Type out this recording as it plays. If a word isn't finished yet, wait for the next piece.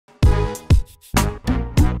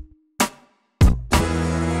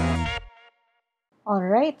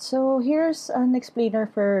Alright, so here's an explainer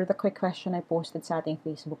for the quick question I posted sa ating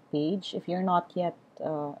Facebook page. If you're not yet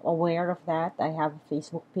aware of that, I have a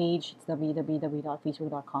Facebook page. It's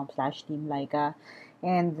www.facebook.com/Team Lyqa.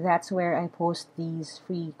 And that's where I post these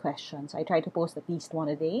free questions. I try to post at least one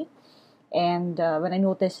a day. And when I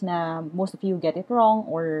notice na most of you get it wrong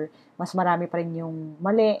or mas marami pa rin yung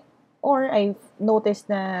mali, or I noticed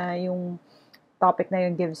na yung topic na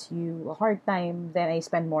yun gives you a hard time, then I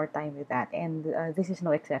spend more time with that. And this is no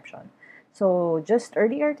exception. So just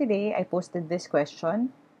earlier today, I posted this question.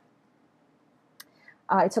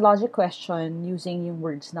 It's a logic question using yung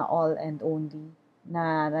words na all and only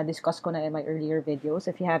na discuss ko na in my earlier videos.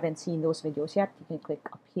 If you haven't seen those videos yet, you can click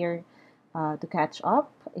up here to catch up.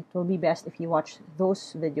 It will be best if you watch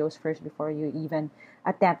those videos first before you even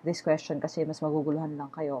attempt this question kasi mas maguguluhan lang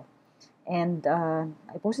kayo. And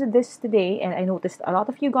I posted this today and I noticed a lot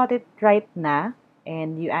of you got it right na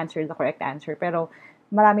and you answered the correct answer. Pero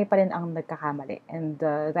marami pa rin ang nagkakamali. And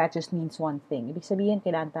that just means one thing. Ibig sabihin,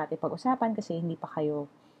 kailangan natin pag-usapan kasi hindi pa kayo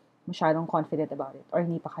masyadong confident about it or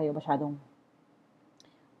hindi pa kayo masyadong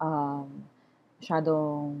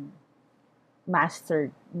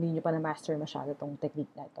mastered. Hindi nyo pa na-master masyado tong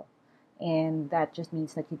technique na ito. And that just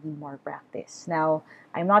means that you need more practice. Now,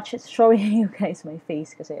 I'm not just showing you guys my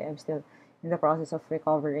face kasi I'm still in the process of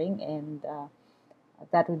recovering, and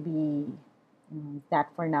that would be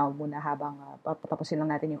that for now muna habang patapusin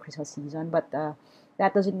lang natin yung Christmas season. But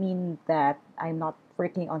that doesn't mean that I'm not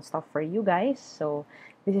working on stuff for you guys. So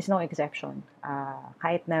this is no exception.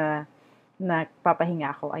 Kahit na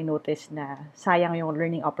nagpapahinga ako, I noticed na sayang yung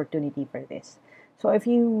learning opportunity for this. So if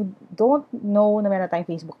you don't know na meron tayong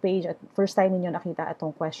Facebook page at first time niyo nakita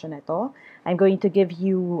itong question na ito, I'm going to give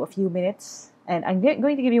you a few minutes, and I'm going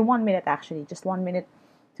to give you 1 minute actually, just 1 minute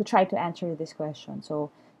to try to answer this question.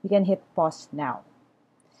 So you can hit pause now.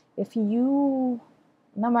 If you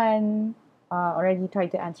naman already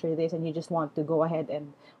tried to answer this and you just want to go ahead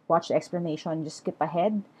and watch the explanation, just skip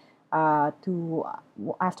ahead to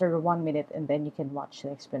after 1 minute and then you can watch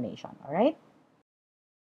the explanation, all right?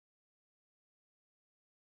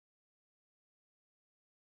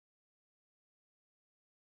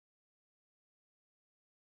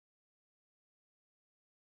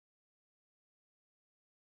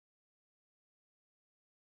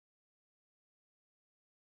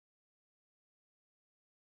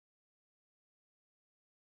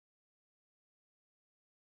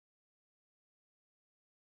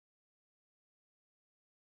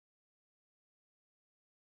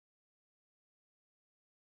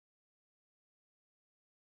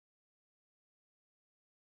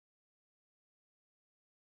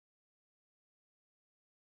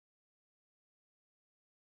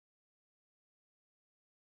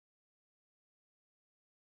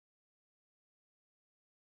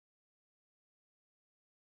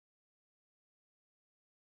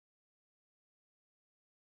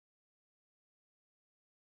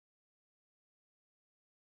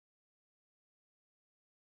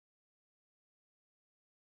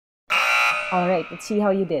 All right, let's see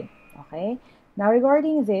how you did. Okay? Now,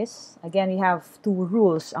 regarding this, again, we have two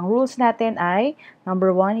rules. Ang rules natin ay,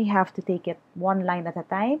 number one, you have to take it one line at a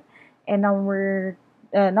time. And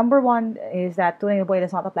number one is that tuning the boy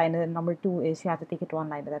does not apply. And then number two is you have to take it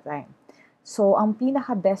one line at a time. So, ang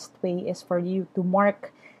pinaka-best way is for you to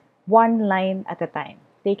mark one line at a time.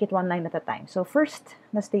 Take it one line at a time. So, first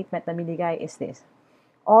na statement na binigay is this.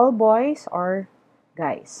 All boys are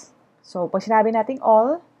guys. So, pag sinabi natin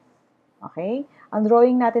all, okay? Ang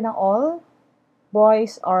drawing natin ng all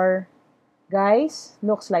boys are guys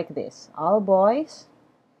looks like this. All boys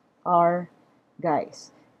are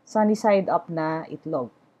guys. Sunny side up na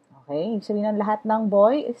itlog. Okay? Ibig sabihin ng lahat ng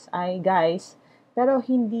boys ay guys, pero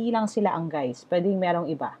hindi lang sila ang guys. Pwedeng merong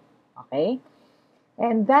iba. Okay?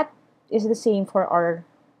 And that is the same for our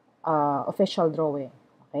official drawing.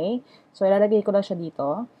 Okay? So, ilalagay ko lang siya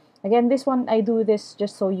dito. Again, this one, I do this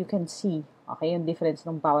just so you can see, okay, yung difference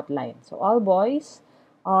ng bawat line. So, all boys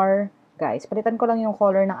are guys. Palitan ko lang yung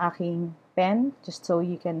color ng aking pen just so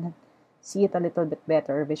you can see it a little bit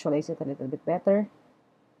better, visualize it a little bit better.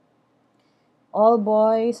 All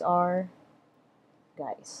boys are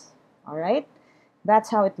guys. Alright?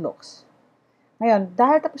 That's how it looks. Ngayon,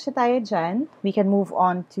 dahil tapos na tayo dyan, we can move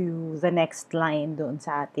on to the next line doon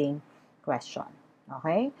sa ating question.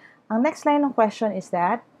 Okay? Ang next line ng question is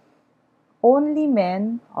that only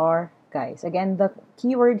men are guys. Again, the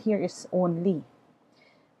keyword here is only.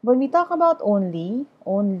 When we talk about only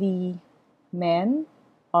men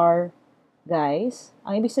are guys,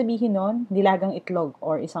 ang ibig sabihin nun, dilagang itlog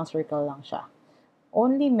or isang circle lang siya.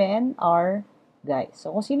 Only men are guys.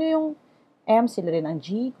 So, kung sino yung M, sila rin ang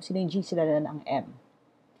G. Kung sino yung G, sila rin ang M.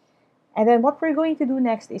 And then, what we're going to do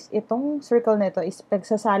next is, itong circle na ito is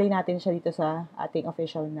pagsasali natin siya dito sa ating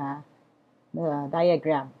official na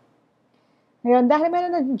diagram. Ngayon, dahil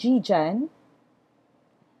meron na G dyan,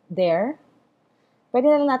 there,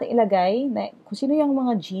 pwede na lang natin ilagay na kung sino yung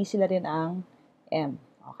mga G, sila rin ang M.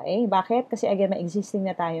 Okay? Bakit? Kasi again, may existing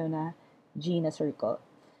na tayo na G na circle.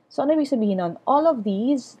 So, ano ibig sabihin nun? All of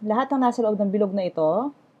these, lahat ng nasa loob ng bilog na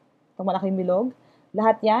ito, itong malaking bilog,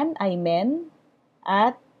 lahat yan ay men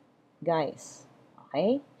at guys.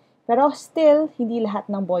 Okay? Pero still, hindi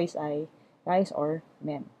lahat ng boys ay guys or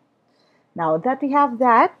men. Now, that we have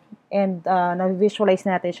that, and na-visualize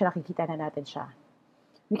natin siya, nakikita na natin siya,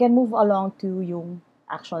 we can move along to yung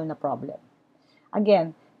actual na problem.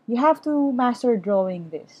 Again, you have to master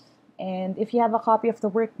drawing this. And if you have a copy of the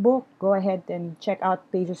workbook, go ahead and check out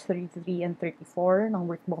pages 33 and 34 ng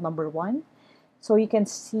workbook number 1. So you can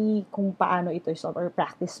see kung paano ito isolve or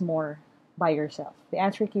practice more by yourself. The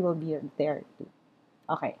answer key will be there too.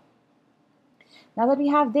 Okay. Now that we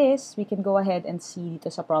have this, we can go ahead and see dito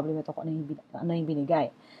sa problem ito kung ano yung binigay.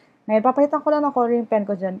 Ngayon, papalitan ko lang ng color yung pen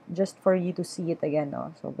ko dyan just for you to see it again.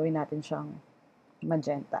 No? So, gawin natin siyang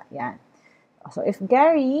magenta. Yan. So, if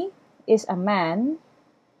Gary is a man,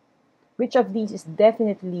 which of these is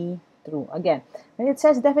definitely true? Again, when it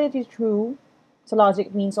says definitely true, so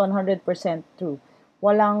logic means 100% true.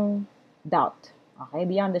 Walang doubt. Okay?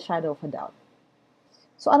 Beyond the shadow of a doubt.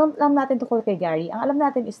 So, anong alam natin tungkol kay Gary? Ang alam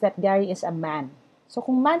natin is that Gary is a man. So,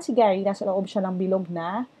 kung man si Gary, nasa loob siya ng bilog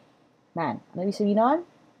na man. Ano ibig sabihin nun?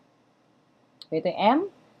 Ito yung M.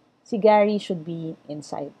 Si Gary should be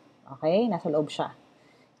inside. Okay? Nasa loob siya.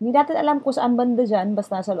 Hindi natin alam kung saan banda dyan,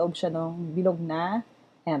 basta nasa loob siya ng bilog na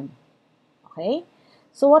M. Okay?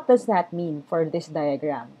 So, what does that mean for this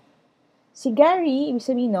diagram? Si Gary, ibig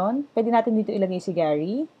sabihin nun, pwede natin dito ilagay si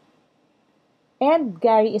Gary. And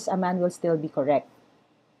Gary is a man will still be correct.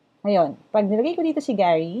 Ngayon, pag nilagay ko dito si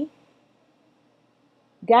Gary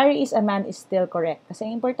is a man is still correct. Kasi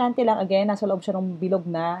ang importante lang, again, nasa loob siya ng bilog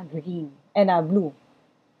na green, blue.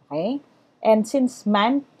 Okay? And since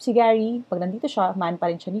man, si Gary, pag nandito siya, man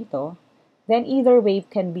pa rin siya dito, then either way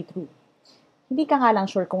can be true. Hindi ka nga lang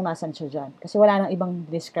sure kung nasan siya dyan. Kasi wala nang ibang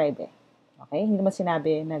describe eh. Okay? Hindi naman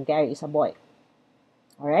sinabi na Gary is a boy.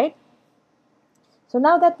 Alright? So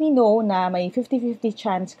now that we know na may 50-50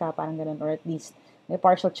 chance ka, parang ganun, or at least may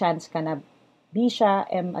partial chance ka na B siya,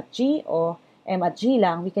 M at G, o M at G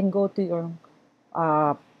lang, we can go to your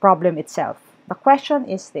problem itself. The question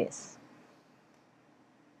is this.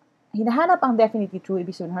 Hinahanap ang definitely true,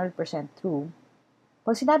 ibig sabihin 100% true.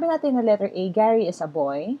 Pag sinabi natin na letter A, Gary is a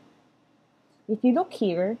boy, if you look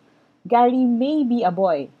here, Gary may be a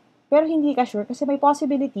boy. Pero hindi ka sure kasi may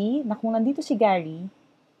possibility na kung nandito si Gary,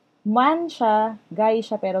 man siya, guy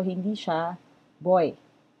siya, pero hindi siya boy.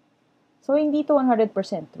 So, hindi to 100%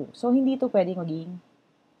 true. So, hindi to pwedeng maging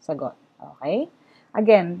sagot. Okay?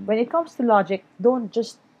 Again, when it comes to logic, don't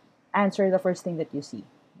just answer the first thing that you see.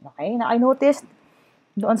 Okay? Now, I noticed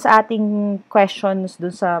doon sa ating questions,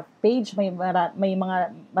 doon sa page, may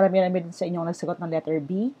marami-rami din sa inyong nagsagot ng letter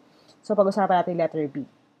B. So, pag-usapan natin letter B.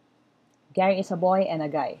 Gary is a boy and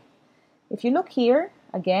a guy. If you look here,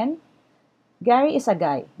 again, Gary is a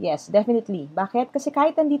guy. Yes, definitely. Bakit? Kasi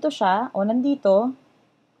kahit nandito siya o nandito,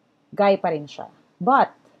 guy pa rin siya.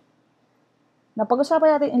 But, na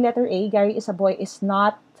pag-usapan natin in letter A, Gary is a boy is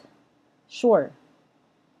not sure.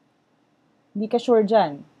 Hindi ka sure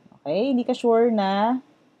dyan. Okay? Hindi ka sure na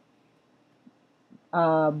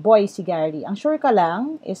boy si Gary. Ang sure ka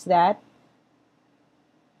lang is that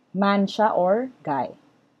man siya or guy.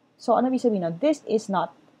 So, ano ibig sabihin nun? This is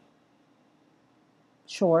not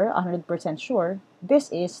sure, 100% sure. This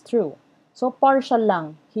is true. So, partial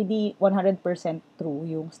lang, hindi 100% true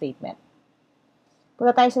yung statement.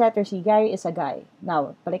 Punta tayo sa letter C, Gary is a guy.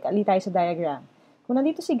 Now, balik ulit tayo sa diagram. Kung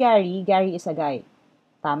nandito si Gary, Gary is a guy.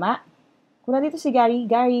 Tama? Kung nandito si Gary,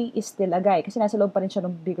 Gary is still a guy kasi nasa loob pa rin siya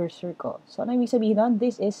ng bigger circle. So, ano ibig sabihin nun?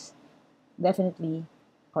 This is definitely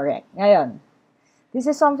correct. Ngayon, this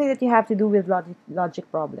is something that you have to do with logic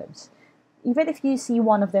problems. Even if you see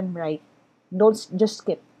one of them right, don't just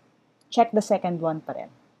skip. Check the second one pa rin.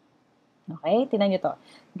 Okay? Tingnan nyo to.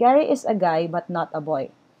 Gary is a guy but not a boy.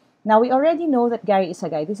 Now, we already know that Gary is a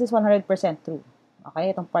guy. This is 100% true.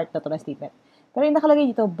 Okay? Itong part na to ng statement. Pero yung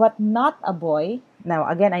nakalagay dito, but not a boy. Now,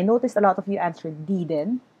 again, I noticed a lot of you answered D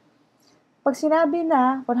din. Pag sinabi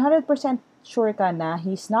na 100% sure ka na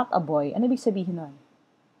he's not a boy, ano ibig sabihin nun?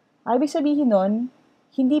 Ang ibig sabihin nun,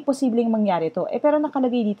 hindi posibleng mangyari to. Pero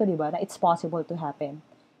nakalagay dito, di ba, na it's possible to happen.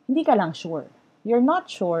 Hindi ka lang sure. You're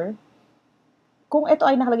not sure Kung ito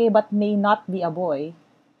ay nakalagay but may not be a boy,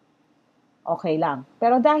 okay lang.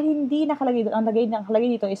 Pero dahil hindi nakalagay doon, ang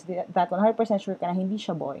nakalagay dito is that 100% sure ka na hindi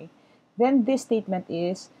siya boy, then this statement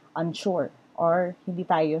is unsure or hindi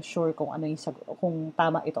tayo sure kung ano yung sagot, kung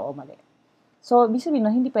tama ito o mali. So, ibig sabihin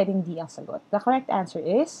no, hindi pwedeng D ang sagot. The correct answer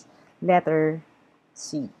is letter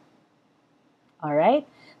C. Alright?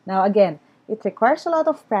 Now, again, it requires a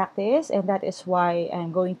lot of practice, and that is why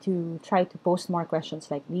I'm going to try to post more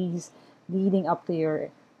questions like these leading up to your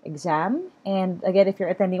exam. And again, if you're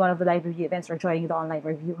attending one of the live review events or joining the online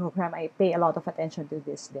review program, I pay a lot of attention to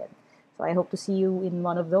this then. So I hope to see you in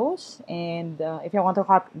one of those. And if you want to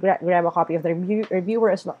grab a copy of the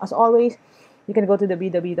reviewer, as always, you can go to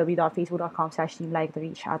www.facebook.com/Team Lyqa to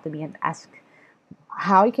reach out to me and ask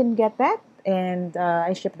how you can get that. And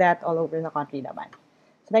I ship that all over the country naman.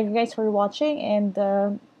 So thank you guys for watching, and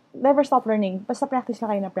never stop learning. Basta practice na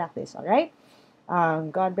kayo na practice, alright?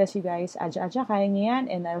 God bless you guys. Adja, kaya niyo yan,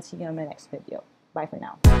 and I'll see you in my next video. Bye for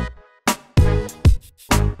now.